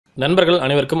நண்பர்கள்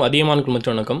அனைவருக்கும் அதியமான்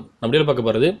குழுமத்தின் வணக்கம். நம்ம பார்க்க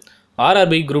போகிறது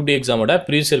RRB group D எக்ஸாமோட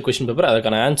previous year question paper,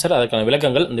 அதுக்கான ஆன்சர், அதுக்கான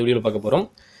விளக்கங்கள் இந்த வீடியோவில் பார்க்க போகிறோம்.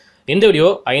 இந்த வீடியோ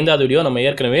 5வது வீடியோ. நம்ம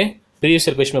ஏற்கனவே ப்ரீவியஸ்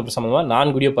இயர் கொஸ்டின் பேப்பர் சம்பந்தமாக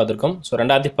 4 வீடியோ பார்த்துருக்கோம். ஸோ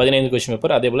 2015 கொஸ்டின்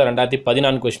பேப்பர், அதே போல்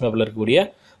 2014 கொஸ்டின் பேப்பரில் இருக்கக்கூடிய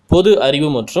பொது அறிவு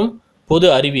மற்றும் பொது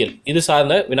அறிவியல் இது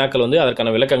சார்ந்த வினாக்கள் அதற்கான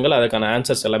விளக்கங்கள், அதுக்கான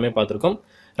ஆன்சர்ஸ் எல்லாமே பார்த்துருக்கோம்.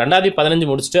 2015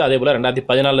 முடிச்சுட்டு அதே போல்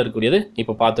 2014 இருக்கக்கூடியது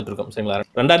இப்போ பார்த்துட்டு இருக்கோம். சரிங்களா?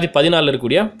 2014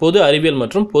 இருக்கக்கூடிய பொது அறிவியல்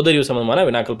மற்றும் பொது அறிவு சம்பந்தமான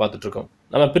வினாக்கள் பார்த்துட்டு இருக்கோம்.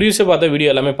 நம்ம ப்ரீவியஸாக பார்த்த வீடியோ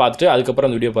எல்லாமே பார்த்துட்டு அதுக்கப்புறம்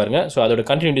அந்த வீடியோ பாருங்க. ஸோ அதோட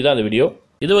கண்டினியூட்டி தான் அந்த வீடியோ.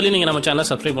 இதுவரையும் நீங்கள் நம்ம சேனலை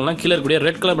சப்ஸ்கிரைப் பண்ணலாம். கீழே இருக்கக்கூடிய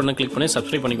ரெட் கலர் பட்டனை கிளிக் பண்ணி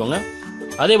சப்ஸ்கிரைப் பண்ணிக்கோங்க.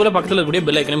 அதே போல் பக்கத்தில் இருக்கக்கூடிய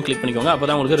பெல் ஐக்கனையும் கிளிக் பண்ணிக்கோங்க. அப்போ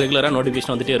தான் உங்களுக்கு ரெகுலராக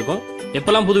நோட்டிஃபிகேஷன் வந்துட்டே இருக்கும்.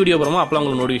 எப்பெல்லாம் புது வீடியோ போகிறோமோ அப்போலாம்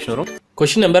உங்களுக்கு நோட்டிஃபிகேஷன் வரும்.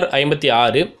 Question number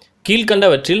 56.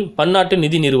 கீழ்கண்டவற்றில் பன்னாட்டு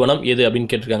நிதி நிறுவனம் எது அப்படின்னு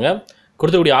கேட்டிருக்காங்க.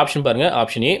 கொடுத்தக்கூடிய ஆப்ஷன் பாருங்க.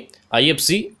 Option A IFC,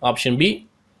 option B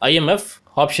IMF,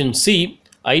 option C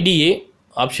IDA,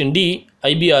 option D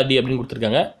IBRD அப்படின்னு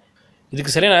கொடுத்துருக்காங்க.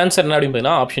 இதுக்கு சரியான ஆன்சர் என்ன அப்படின்னு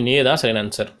பார்த்தீங்கன்னா ஆப்ஷன் ஏ தான் சரியான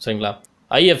ஆன்சர். சரிங்களா?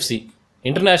 IFC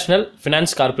இன்டர்நேஷனல்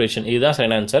ஃபினான்ஸ் கார்பரேஷன் இதுதான்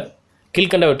சரியான ஆன்சர்.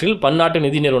 கீழ்கண்டவற்றில் பன்னாட்டு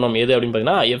நிதி நிறுவனம் எது அப்படின்னு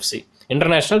பார்த்தீங்கன்னா IFC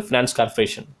இன்டர்நேஷனல் ஃபினான்ஸ்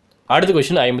கார்பரேஷன். அடுத்த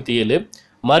கொஸ்டின் 57.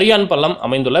 மரியான் பள்ளம்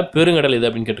அமைந்துள்ள பெருங்கடல் எது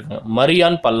அப்படின்னு கேட்டிருக்காங்க.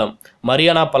 மரியான் பள்ளம்,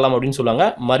 மரியானா பள்ளம் அப்படின்னு சொல்லுவாங்க,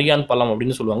 மரியான் பள்ளம்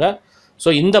அப்படின்னு சொல்லுவாங்க. ஸோ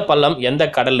இந்த பள்ளம் எந்த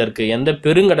கடலில் இருக்குது, எந்த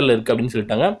பெருங்கடலில் இருக்குது அப்படின்னு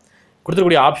சொல்லிட்டாங்க.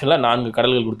 கொடுத்துருக்கூடிய ஆப்ஷனில் 4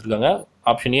 கடல்கள் கொடுத்துருக்காங்க.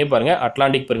 ஆப்ஷன் ஏ பாருங்கள்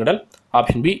அட்லாண்டிக் பெருங்கடல்,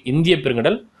 ஆப்ஷன் பி இந்திய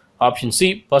பெருங்கடல், ஆப்ஷன் சி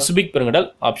பசிபிக் பெருங்கடல்,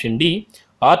 ஆப்ஷன் டி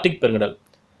ஆர்டிக் பெருங்கடல்.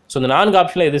 ஸோ இந்த 4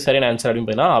 ஆப்ஷனில் எது சரியான ஆன்சர் அப்படின்னு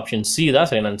பார்த்தீங்கன்னா ஆப்ஷன் சி தான்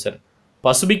சரியான ஆன்சர்.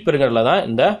 பசிபிக் பெருங்கடலில் தான்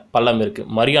இந்த பள்ளம் இருக்குது.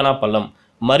 மரியானா பள்ளம்,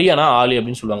 மரியானா ஆலி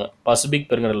அப்படின்னு சொல்லுவாங்க. பசிபிக்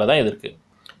பெருங்கடலில் தான் இது இருக்குது.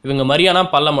 இவங்க மரியானா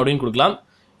பள்ளம் அப்படின்னு கொடுக்கலாம்,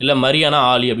 இல்லை மரியானா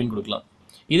ஆலி அப்படின்னு கொடுக்கலாம்.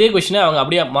 இதே கொஸ்டினை அவங்க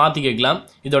அப்படியே மாற்றி கேட்கலாம்.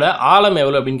 இதோட ஆழம்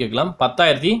எவ்வளோ அப்படின்னு கேட்கலாம்.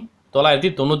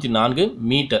 10,994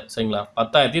 மீட்டர். சரிங்களா?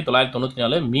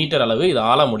 10,994 மீட்டர் அளவு இது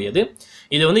ஆழம் உடையது.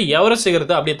 இது எவரெஸ்ட்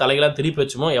சிகரத்தை அப்படியே தலைகளாக திருப்பி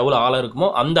வச்சுமோ எவ்வளோ ஆழம் இருக்குமோ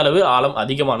அந்த அளவு ஆழம்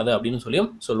அதிகமானது அப்படின்னு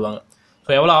சொல்லுவாங்க. ஸோ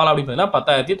எவ்வளோ ஆழம் அப்படின்னு பார்த்தீங்கன்னா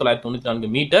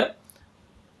 10,994 மீட்டர்.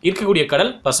 இருக்கக்கூடிய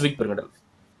கடல் பசிபிக் பெருங்கடல்.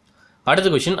 அடுத்த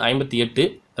கொஸ்டின் 58.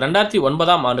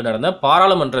 2009ஆம் ஆண்டு நடந்த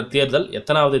பாராளுமன்ற தேர்தல்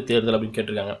எத்தனாவது தேர்தல் அப்படின்னு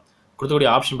கேட்டிருக்காங்க. கொடுத்தக்கூடிய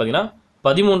ஆப்ஷன் பார்த்தீங்கன்னா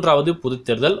 13வது பொது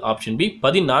தேர்தல், ஆப்ஷன் பி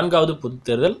 14வது பொது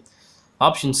தேர்தல்,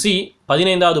 ஆப்ஷன் சி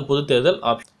 15வது பொது தேர்தல்,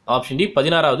 ஆப்ஷன் டி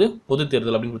 16வது பொது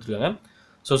தேர்தல் அப்படின்னு கொடுத்துருக்காங்க.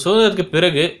 ஸோ சுதந்திரத்துக்கு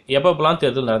பிறகு எப்பப்பெல்லாம்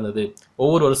தேர்தல் நடந்தது,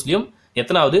 ஒவ்வொரு வருஷத்துலையும்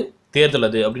எத்தனாவது தேர்தல்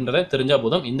அது அப்படின்றத தெரிஞ்சால்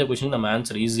போதும். இந்த கொஸ்டின் நம்ம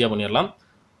ஆன்சர் ஈஸியாக பண்ணிடலாம்.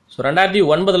 ஸோ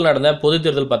 2009 நடந்த பொது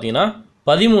தேர்தல் பார்த்தீங்கன்னா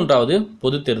 13வது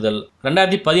பொது தேர்தல்.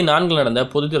 2014 நடந்த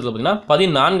பொது தேர்தல் பார்த்தீங்கன்னா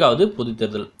 14வது பொது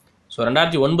தேர்தல். ஸோ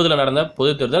 2009 நடந்த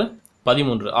பொது தேர்தல்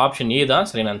 13. ஆப்ஷன் ஏ தான்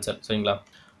சரியான ஆன்சர். சரிங்களா?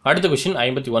 அடுத்த கொஸ்டின்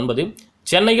 59.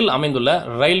 சென்னையில் அமைந்துள்ள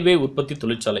ரயில்வே உற்பத்தி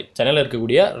தொழிற்சாலை, சென்னையில்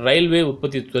இருக்கக்கூடிய ரயில்வே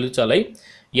உற்பத்தி தொழிற்சாலை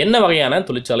என்ன வகையான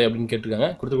தொழிற்சாலை அப்படின்னு கேட்டிருக்காங்க.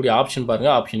 கொடுக்கக்கூடிய ஆப்ஷன்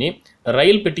பாருங்கள். ஆப்ஷன் ஏ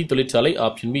ரயில் பெட்டி தொழிற்சாலை,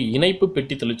 ஆப்ஷன் பி இணைப்பு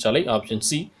பெட்டி தொழிற்சாலை, ஆப்ஷன்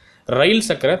சி ரயில்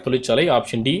சக்கர தொழிற்சாலை,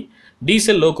 option D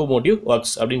diesel locomotive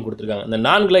works அப்படின்னு கொடுத்துருக்காங்க. இந்த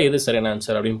 4ல் எது சரியான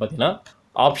ஆன்சர் அப்படின்னு பார்த்தீங்கன்னா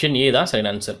ஆப்ஷன் ஏ தான்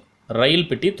சரியான ஆன்சர். ரயில்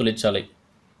பெட்டி தொழிற்சாலை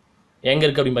எங்கே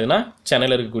இருக்குது அப்படின்னு பார்த்தீங்கன்னா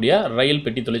சென்னையில் இருக்கக்கூடிய ரயில்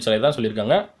பெட்டி தொழிற்சாலை தான்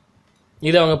சொல்லியிருக்காங்க.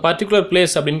 இது அவங்க பர்டிகுலர்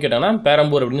பிளேஸ் அப்படின்னு கேட்டாங்கன்னா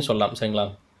பெரம்பூர் அப்படின்னு சொல்லலாம். சரிங்களா?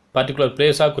 பர்டிகுலர்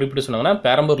பிளேஸாக குறிப்பிட்டு சொன்னாங்கன்னா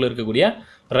பெரம்பூரில் இருக்கக்கூடிய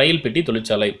ரயில் பெட்டி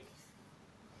தொழிற்சாலை.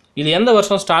 இது எந்த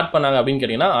வருஷம் ஸ்டார்ட் பண்ணாங்க அப்படின்னு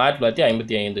கேட்டிங்கன்னா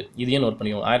 1955. இதையே நோட்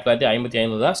பண்ணிக்கோங்க.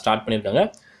 1955 தான் ஸ்டார்ட் பண்ணியிருக்காங்க.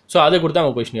 ஸோ அதை கொடுத்து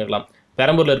அவங்க கொஸ்டின் கேட்கலாம்.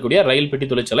 பெரம்பூரில் இருக்கக்கூடிய ரயில் பெட்டி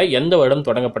தொழிற்சாலை எந்த வருடம்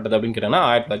தொடங்கப்பட்டது அப்படின்னு கேட்டாங்கன்னா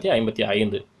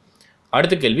 1955.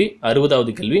 அடுத்த கேள்வி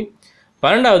 60வது கேள்வி.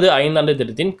 12வது ஐந்தாண்டு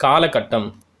திட்டத்தின் காலகட்டம்.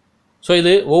 ஸோ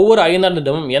இது ஒவ்வொரு ஐந்தாண்டு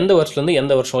திட்டமும் எந்த வருஷத்துலேருந்து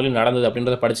எந்த வருஷம் வரையும் நடந்தது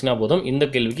அப்படின்றத படிச்சினா போதும். இந்த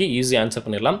கேள்விக்கு ஈஸியாக ஆன்சர்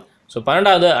பண்ணிடலாம். ஸோ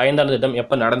 12வது ஐந்தாண்டு திட்டம்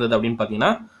எப்போ நடந்தது அப்படின்னு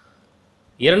பார்த்தீங்கன்னா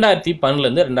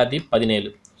 2012 2017.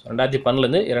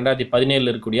 2012 2017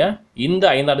 இருக்கக்கூடிய இந்த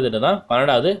ஐந்தாண்டு திட்டம் தான்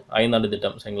 12வது ஐந்தாண்டு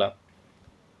திட்டம். சரிங்களா?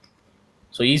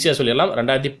 ஸோ ஈஸியாக சொல்லிடலாம்.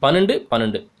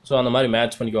 2012. ஸோ அந்த மாதிரி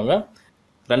மேட்ச் பண்ணிக்கோங்க.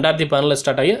 2012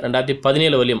 ஸ்டார்ட் ஆகி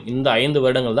 2017 வரையும் இந்த 5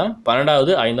 வருடங்கள் தான்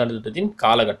 12வது ஐந்தாண்டு திட்டத்தின்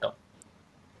காலகட்டம்.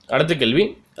 அடுத்த கேள்வி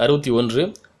 61.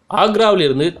 ஆக்ராவில்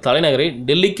இருந்து தலைநகரை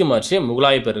டெல்லிக்கு மாற்றிய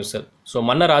முகலாய பேரரசர். ஸோ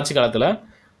மன்னர் ஆட்சி காலத்தில்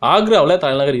ஆக்ராவில்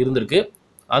தலைநகர் இருந்திருக்கு.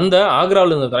 அந்த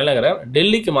ஆக்ராவில் இருந்த தலைநகரை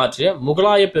டெல்லிக்கு மாற்றிய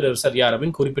முகலாய பேரரசர் யார்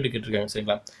அப்படின்னு குறிப்பிட்டு கேட்டிருக்காங்க.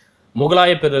 சரிங்களா?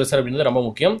 முகலாய பேரரசர் அப்படின்றது ரொம்ப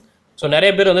முக்கியம். ஸோ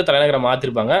நிறைய பேர் தலைநகரை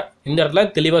மாற்றிருப்பாங்க. இந்த இடத்துல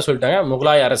தெளிவாக சொல்லிட்டாங்க,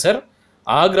 முகலாய அரசர்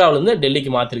ஆக்ராவிலேருந்து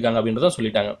டெல்லிக்கு மாற்றிருக்காங்க அப்படின்றத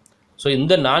சொல்லிட்டாங்க. ஸோ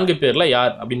இந்த 4 பேரில்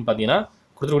யார் அப்படின்னு பார்த்தீங்கன்னா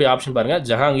கொடுத்துக்கூடிய ஆப்ஷன் பாருங்கள்.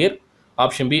 Jahangir,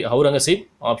 option B Aurangzeb,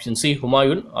 option C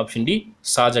Humayun, option D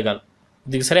Shahjahan.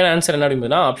 இதுக்கு சரியான ஆன்சர் என்ன அப்படின்னு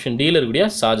பார்த்தீங்கன்னா ஆப்ஷன் டியில் இருக்கக்கூடிய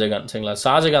ஷாஜகான். சரிங்களா?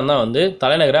 ஷாஜகான் தான்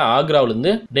தலைநகரை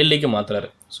ஆக்ராவிலேருந்து டெல்லிக்கு மாற்றுறாரு.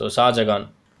 ஸோ ஷாஜகான்.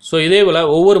 ஸோ இதே போல்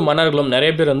ஒவ்வொரு மன்னர்களும்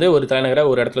நிறைய பேர் ஒரு தலைநகரை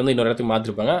ஒரு இடத்துலேருந்து இன்னொரு இடத்துக்கு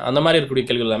மாற்றிருப்பாங்க. அந்த மாதிரி இருக்கக்கூடிய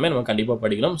கேள்விகள் எல்லாமே நம்ம கண்டிப்பாக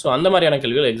படிக்கணும். ஸோ அந்த மாதிரியான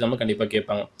கேள்விகள் எக்ஸாமில் கண்டிப்பாக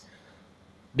கேட்பாங்க.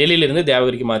 டெல்லியிலிருந்து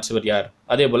தேவகிரிக்கு மாற்றியவர் யார்,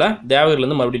 அதே போல்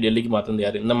தேவகிரிலேருந்து மறுபடியும் டெல்லிக்கு மாற்றினது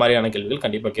யார், இந்த மாதிரியான கேள்விகள்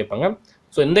கண்டிப்பாக கேட்பாங்க.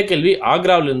 ஸோ இந்த கேள்வி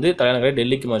ஆக்ராவிலிருந்து தலைநகரை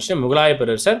டெல்லிக்கு மாற்றிய முகலாய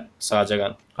பேரரசர்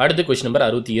ஷாஜகான். அடுத்து கொஸ்டின் நம்பர்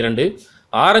 62.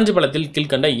 ஆரஞ்சு பழத்தில்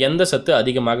கீழ்கண்ட எந்த சத்து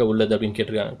அதிகமாக உள்ளது அப்படின்னு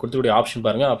கேட்டிருக்காங்க. கொடுத்துக்கூடிய ஆப்ஷன்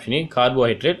பாருங்க. Option A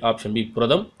carbohydrate, option B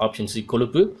புரதம், ஆப்ஷன் சி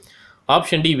கொழுப்பு,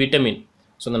 ஆப்ஷன் டி விட்டமின்.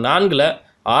 ஸோ இந்த 4ல்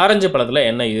ஆரஞ்சு பழத்தில்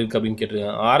என்ன இருக்குது அப்படின்னு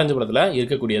கேட்டிருக்காங்க. ஆரஞ்சு பழத்தில்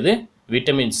இருக்கக்கூடியது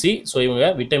விட்டமின் சி. ஸோ இவங்க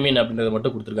விட்டமின் அப்படின்றத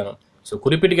மட்டும் கொடுத்துருக்காங்க. ஸோ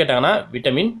குறிப்பிட்டு கேட்டாங்கன்னா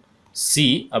விட்டமின் சி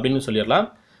அப்படின்னு சொல்லிடலாம்.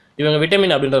 இவங்க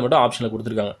விட்டமின் அப்படின்றத மட்டும் ஆப்ஷனில்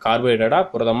கொடுத்துருக்காங்க. கார்போஹைட்ரேட்டா,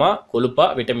 புரதமா, கொழுப்பா,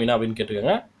 விட்டமினா அப்படின்னு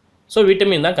கேட்டிருக்காங்க. ஸோ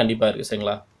விட்டமின் தான் கண்டிப்பாக இருக்குது.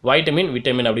 சரிங்களா. வைட்டமின்,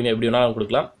 விட்டமின் அப்படின்னு எப்படி வேணாலும்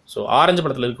கொடுக்கலாம். ஸோ ஆரஞ்சு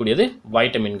பழத்தில் இருக்கக்கூடியது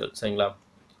வைட்டமின்கள். சரிங்களா.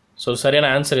 ஸோ சரியான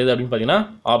ஆன்சர் எது அப்படின்னு பார்த்தீங்கன்னா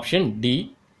ஆப்ஷன் டி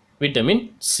விட்டமின்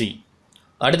சி.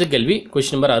 அடுத்த கேள்வி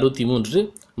கொஸ்டின் நம்பர் 63.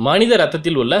 மனித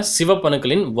ரத்தத்தில் உள்ள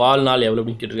சிவப்பணுக்களின் வாழ்நாள் எவ்வளோ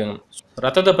அப்படின்னு கேட்டிருக்காங்க.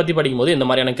 ரத்தத்தை பற்றி படிக்கும்போது இந்த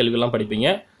மாதிரியான கேள்விகள்லாம் படிப்பீங்க.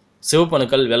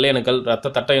 சிவப்பணுக்கள், வெள்ளையணுக்கள்,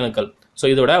 ரத்த தட்டையணுக்கள். ஸோ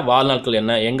இதோட வாழ்நாட்கள்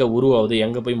என்ன, எங்கே உருவாகுது,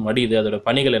 எங்கே போய் மடியுது, அதோட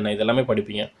பணிகள் என்ன, இதெல்லாமே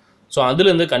படிப்பீங்க. ஸோ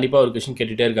அதுலேருந்து கண்டிப்பாக ஒரு கொஸ்டின்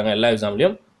கேட்டுகிட்டே இருக்காங்க எல்லா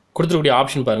எக்ஸாம்லையும். கொடுத்துருக்கூடிய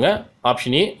ஆப்ஷன் பாருங்கள்.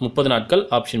 ஆப்ஷன் ஏ 30 நாட்கள்,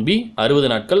 ஆப்ஷன் பி 60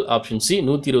 நாட்கள், ஆப்ஷன் சி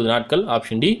 120 நாட்கள்,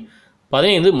 ஆப்ஷன் டி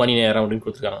 15 மணி நேரம் அப்படின்னு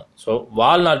கொடுத்துருக்காங்க. ஸோ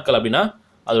வாழ்நாட்கள் அப்படின்னா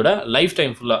அதோட லைஃப்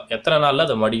டைம் ஃபுல்லாக எத்தனை நாளில்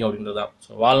அதை மடியும் அப்படின்றது தான்.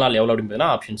 ஸோ வாழ்நாள் எவ்வளோ அப்படின்னு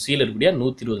பார்த்தீங்கன்னா ஆப்ஷன் சியில் இருக்கக்கூடிய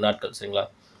 120 நாட்கள். சரிங்களா.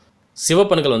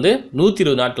 சிவப்பணுக்கள்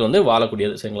 120 நாட்கள்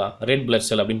வாழக்கூடியது. சரிங்களா. ரெட் பிளட்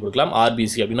செல் அப்படின்னு கொடுக்கலாம்,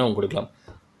 ஆர்பிசி அப்படின்னு அவங்க கொடுக்கலாம்.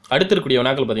 அடுத்து இருக்கக்கூடிய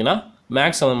வினாக்கள் பார்த்தீங்கன்னா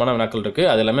மேக்ஸ் சம்பந்தமான வினாக்கள் இருக்குது.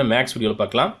 அது எல்லாமே மேக்ஸ் வீடியோவில்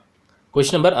பார்க்கலாம்.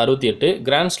 Question number 68.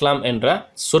 கிராண்ட் ஸ்லாம் என்ற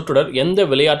சொற்றொடர் எந்த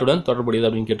விளையாட்டுடன் தொடர்புடையது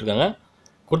அப்படின்னு கேட்டிருக்காங்க.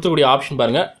 கொடுத்துருக்கூடிய ஆப்ஷன்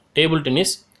பாருங்கள். டேபிள்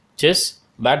டென்னிஸ், செஸ்,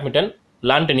 பேட்மிண்டன்,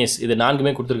 லான் டென்னிஸ். இது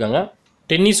 4மே கொடுத்துருக்காங்க.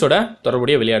 டென்னிஸோட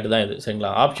தொடர்புடைய விளையாட்டு தான் இது. சரிங்களா.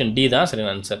 ஆப்ஷன் டி தான்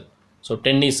சரியான ஆன்சர். ஸோ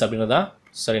டென்னிஸ் அப்படின்றது தான்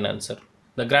சரியான ஆன்சர்.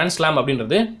 இந்த கிராண்ட் ஸ்லாம்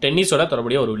அப்படின்றது டென்னிஸோட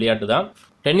தொடர்புடைய ஒரு விளையாட்டு தான்.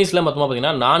 டென்னிஸில் மொத்தமாக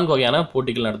பார்த்தீங்கன்னா 4 வகையான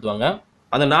போட்டிகள் நடத்துவாங்க.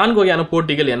 அந்த 4 வகையான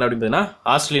போட்டிகள் என்ன அப்படின்னு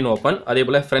பார்த்தீங்கன்னா ஆஸ்திரேலியன் ஓப்பன், அதே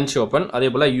போல் ஃப்ரெஞ்ச் ஓப்பன், அதே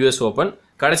போல் யூஎஸ் ஓப்பன்,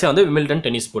 கடைசியாக விமில்டன்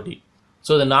டென்னிஸ் போட்டி.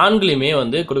 ஸோ இந்த 4லையுமே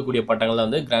கொடுக்கக்கூடிய பட்டங்கள்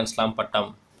தான் கிராண்ட் ஸ்லாம் பட்டம்.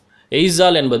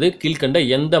 எய்சால் என்பது கீழ்கண்ட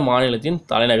எந்த மாநிலத்தின்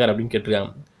தலைநகர் அப்படின்னு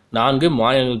கேட்டிருக்காங்க. 4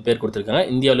 மாநிலங்கள் பேர் கொடுத்துருக்காங்க.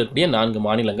 இந்தியாவில் இருக்கக்கூடிய 4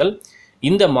 மாநிலங்கள்.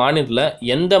 இந்த மாநிலத்தில்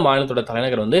எந்த மாநிலத்தோட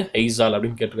தலைநகர் எய்சால்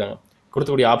அப்படின்னு கேட்டிருக்காங்க.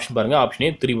 கொடுக்கக்கூடிய ஆப்ஷன் பாருங்கள். Option A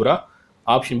Tripura,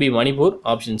 option B Manipur,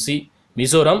 option C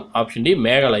Mizoram, option D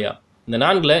Meghalaya. இந்த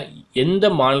 4ல் எந்த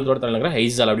மாநிலத்தோட தலைநகர்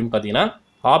எய்சால் அப்படின்னு பார்த்தீங்கன்னா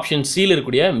ஆப்ஷன் சியில்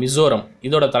இருக்கக்கூடிய மிசோரம்.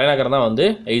 இதோட தலைநகர் தான்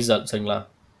எய்சால். சரிங்களா.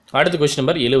 அடுத்த கொஸ்டின்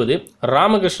நம்பர் 70.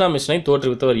 ராமகிருஷ்ணா மிஷனை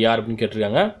தோற்றுவித்தவர் யார் அப்படின்னு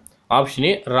கேட்டிருக்காங்க. Option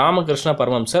A Ramakrishna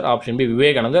Paramahamsar, option B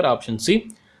Vivekanandar, option C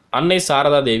அன்னை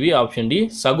சாரதா தேவி, ஆப்ஷன் டி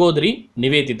சகோதரி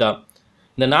நிவேதிதா.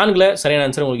 இந்த 4ல் சரியான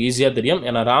ஆன்சர் உங்களுக்கு ஈஸியாக தெரியும்.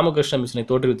 ஏன்னா ராமகிருஷ்ண மிஷனை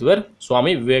தோற்றுவித்தவர்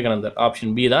சுவாமி விவேகானந்தர்.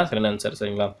 ஆப்ஷன் பி தான் சரியான ஆன்சர்.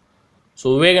 சரிங்களா. ஸோ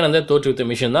விவேகானந்தர் தோற்றுவித்த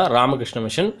மிஷன் தான் ராமகிருஷ்ண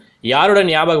மிஷன். யாரோட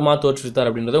ஞாபகமாக தோற்றுவித்தார்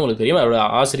அப்படின்றது உங்களுக்கு தெரியும். அவரோட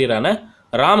ஆசிரியரான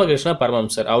ராமகிருஷ்ண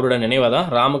பரமஹம்சர் அவரோட நினைவாக தான்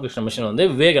ராமகிருஷ்ண மிஷன்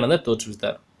விவேகானந்தர்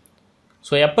தோற்றுவித்தார்.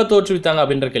 ஸோ எப்போ தோற்றுவித்தாங்க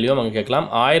அப்படின்ற கேள்வியும் அவங்க கேட்கலாம்.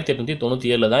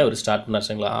 1897 தான் இவர் ஸ்டார்ட் பண்ணார்.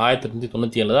 சரிங்களா.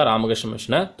 1897 தான் ராமகிருஷ்ண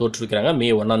மிஷனை தோற்றுவிக்கிறாங்க, மே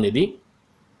 1ஆம் தேதி.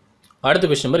 அடுத்த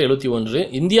கொஸ்டின் நம்பர் 71.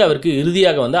 இந்தியாவிற்கு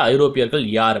இறுதியாக ஐரோப்பியர்கள்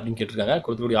யார் அப்படின்னு கேட்டிருக்காங்க.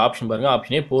 கொடுக்கக்கூடிய ஆப்ஷன் பாருங்கள்.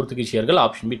 Option A போர்த்துகீசியர்கள்,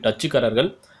 option B டச்சுக்காரர்கள்,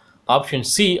 option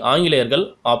C ஆங்கிலேயர்கள்,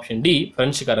 ஆப்ஷன் டி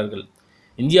பிரெஞ்சுக்காரர்கள்.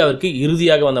 இந்தியாவிற்கு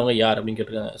இறுதியாக வந்தவங்க யார் அப்படின்னு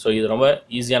கேட்டிருக்காங்க. ஸோ இது ரொம்ப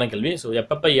ஈஸியான கேள்வி. ஸோ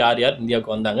எப்பப்போ யார் யார்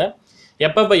இந்தியாவுக்கு வந்தாங்க,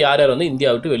 எப்பப்போ யார் யார்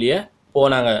இந்தியாவை விட்டு வெளியே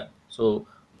போனாங்க. ஸோ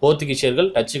போர்த்துகீசியர்கள்,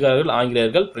 டச்சுக்காரர்கள்,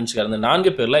 ஆங்கிலேயர்கள், பிரெஞ்சுக்காரர்கள். இந்த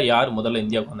 4 பேரில் யார் முதல்ல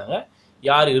இந்தியாவுக்கு வந்தாங்க,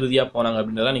 யார் இறுதியாக போனாங்க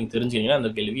அப்படின்றத நீங்கள் தெரிஞ்சுக்கிங்கன்னா அந்த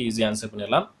கேள்விக்கு ஈஸியாக ஆன்சர்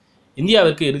பண்ணிடலாம்.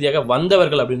 இந்தியாவிற்கு இறுதியாக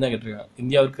வந்தவர்கள் அப்படின்னு தான் கேட்டிருக்காங்க.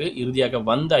 இந்தியாவிற்கு இறுதியாக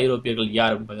வந்த ஐரோப்பியர்கள்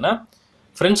யார் அப்படின்னு பார்த்தீங்கன்னா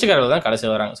பிரெஞ்சுக்காரர்கள் தான்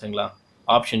கடைசியாக வராங்க. சரிங்களா.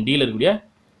 ஆப்ஷன் டியில் இருக்கக்கூடிய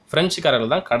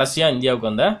பிரெஞ்சுக்காரர்கள் தான் கடைசியாக இந்தியாவுக்கு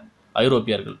வந்த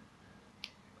ஐரோப்பியர்கள்.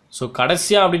 ஸோ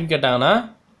கடைசியாக அப்படின்னு கேட்டாங்கன்னா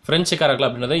பிரெஞ்சுக்காரர்கள்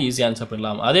அப்படின்றத ஈஸியாக ஆன்சர்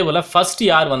பண்ணலாம். அதே போல் ஃபஸ்ட்டு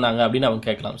யார் வந்தாங்க அப்படின்னு அவங்க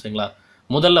கேட்கலாம். சரிங்களா.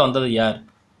 முதல்ல வந்தது யார்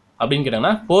அப்படின்னு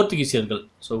கேட்டாங்கன்னா போர்த்துகீசியர்கள்.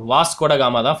 ஸோ வாஸ்கோட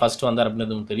காமா தான் ஃபஸ்ட்டு வந்தார்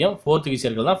அப்படின்றது உங்களுக்கு தெரியும்.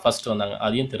 போர்த்துகீசியர்கள் தான் ஃபஸ்ட்டு வந்தாங்க,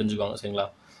 அதையும் தெரிஞ்சுக்கோங்க. சரிங்களா.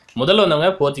 முதல்ல வந்தவங்க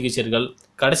போர்த்துகீசியர்கள்,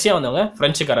 கடைசியாக வந்தவங்க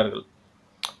பிரெஞ்சுக்காரர்கள்.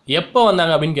 எப்போ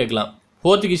வந்தாங்க அப்படின்னு கேட்கலாம்.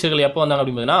 போர்த்துகீசியர்கள் எப்போ வந்தாங்க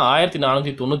அப்படின்னு பார்த்தீங்கன்னா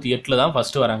 1498 தான்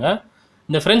ஃபஸ்ட்டு வராங்க.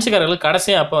 இந்த பிரெஞ்சுக்காரர்கள்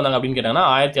கடைசியாக எப்போ வந்தாங்க அப்படின்னு கேட்டாங்கன்னா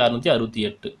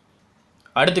 1668.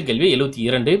 அடுத்த கேள்வி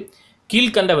 72.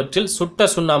 கீழ்கண்டவற்றில் சுட்ட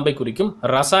சுண்ணாம்பை குறிக்கும்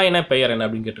ரசாயன பெயர் என்ன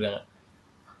அப்படின்னு கேட்டிருக்காங்க.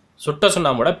 சுட்ட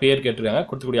சுண்ணாம்போட பேர் கேட்டிருக்காங்க.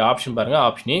 கொடுக்கக்கூடிய ஆப்ஷன் பாருங்கள்.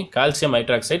 Option A calcium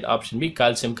hydroxide, option B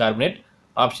calcium carbonate,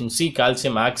 option C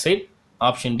calcium oxide,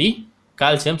 option D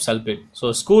calcium sulphate. So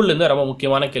ஸ்கூல்லேருந்து ரொம்ப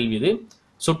முக்கியமான கேள்வி இது.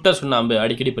 சுட்ட சுண்ணாம்பு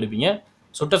அடிக்கடி படிப்பீங்க.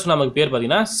 சுட்ட சுண்ணாம்புக்கு பேர்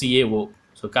பார்த்தீங்கன்னா CaO.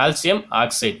 ஸோ கால்சியம்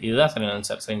ஆக்சைடு இதுதான் சரியான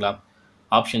ஆன்சர். சரிங்களா.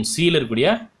 ஆப்ஷன் சியில் இருக்கக்கூடிய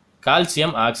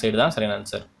கால்சியம் ஆக்சைடு தான் சரியான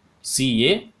answer,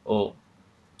 CaO.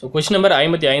 So question number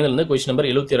 55 question number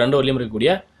 72 வரலையும்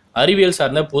இருக்கக்கூடிய அறிவியல்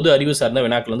சார்ந்த பொது அறிவு சார்ந்த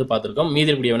வினாக்கள் பார்த்துருக்கோம். மீதி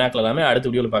இருக்கக்கூடிய வினாக்கள் எல்லாமே அடுத்த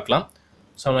வீடியோவில் பார்க்கலாம்.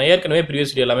 ஸோ நம்ம ஏற்கனவே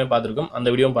ப்ரீவியஸ் வீடியோ எல்லாமே பார்த்துருக்கோம், அந்த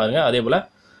வீடியோவும் பாருங்கள். அதே போல்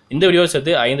இந்த வீடியோ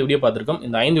சேர்த்து 5 வீடியோ பார்த்துருக்கோம்.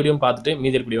 இந்த 5 வீடியோ பார்த்துட்டு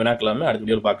மீதி இருக்கக்கூடிய வினாக்கள் எல்லாமே அடுத்த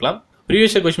வீடியோவில் பார்க்கலாம்.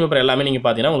 ப்ரீவியஸ் கொஸ்டின் பேப்பர் எல்லாமே நீங்கள்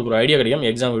பார்த்தீங்கன்னா உங்களுக்கு ஒரு ஐடியா கிடைக்கும்.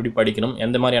 எக்ஸாம் எப்படி படிக்கணும்,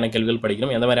 எந்த மாதிரியான கேள்விகள்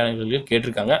படிக்கணும், எந்த மாதிரியான கேள்விகள்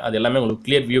கேட்டிருக்காங்க, அது எல்லாமே உங்களுக்கு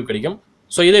கிளியர் வியூ கிடைக்கும்.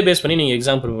 ஸோ இதை பேஸ் பண்ணி நீங்கள்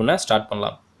எக்ஸாம் ப்ரிப்பேர் பண்ண ஸ்டார்ட்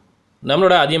பண்ணலாம்.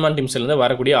 நம்மளோட அதியமான் டீம்ஸ்லேருந்து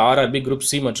வரக்கூடிய RRB குரூப்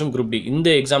சி மற்றும் குரூப் டி இந்த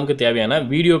எக்ஸாமுக்கு தேவையான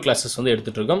வீடியோ கிளாஸஸ் வந்து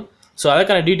எடுத்துகிட்டு இருக்கோம். ஸோ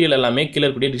அதுக்கான டீட்டெயில் எல்லாமே கீழே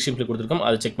இருக்கக்கூடிய டிஸ்கிரிப்ஷனில் கொடுத்துருக்கோம்,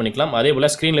 அதை செக் பண்ணிக்கலாம். அதே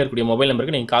போல் ஸ்க்ரீனில் இருக்கக்கூடிய மொபைல்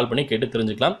நம்பருக்கு நீங்கள் கால் பண்ணி கேட்டு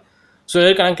தெரிஞ்சுக்கலாம். ஸோ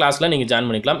இதற்கான கிளாஸில் நீங்கள் ஜாயின்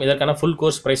பண்ணிக்கலாம். இதற்கான ஃபுல்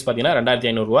கோர்ஸ் ப்ரைஸ் பார்த்தீங்கன்னா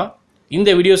 2500 ரூபா. இந்த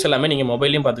வீடியோஸ் எல்லாமே நீங்கள்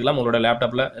மொபைலையும் பார்த்துக்கலாம், உங்களோட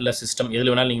லேப்டாப்பில் இல்லை சிஸ்டம் எதில்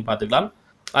வேணாலும் நீங்கள் பார்த்துக்கலாம்.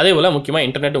 அதே போல் முக்கியமாக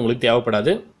இன்டர்நெட் உங்களுக்கு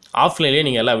தேவைப்படாது. ஆஃப்லைன்லேயே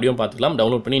நீங்கள் எல்லா வீடியோ பார்த்துக்கலாம்,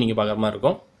 டவுன்லோட் பண்ணி நீங்கள் பார்க்குற மாதிரி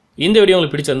இருக்கும். இந்த வீடியோ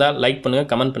உங்களுக்கு பிடிச்சிருந்தால் லைக் பண்ணுங்கள்,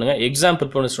 கமெண்ட் பண்ணுங்கள். எக்ஸாம்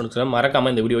ப்ரிப்பேர் ஸ்டூடெண்ட்ஸ்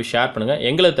மறக்காமல் இந்த வீடியோ ஷேர் பண்ணுங்கள்.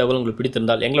 எங்களோட தகவல் உங்களுக்கு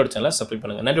பிடித்திருந்தால் எங்களோட சேனலை சப்ஸ்கிரைப்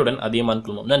பண்ணுங்கள். நன்றியுடன் அதியமான்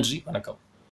குழுமம். நன்றி, வணக்கம்.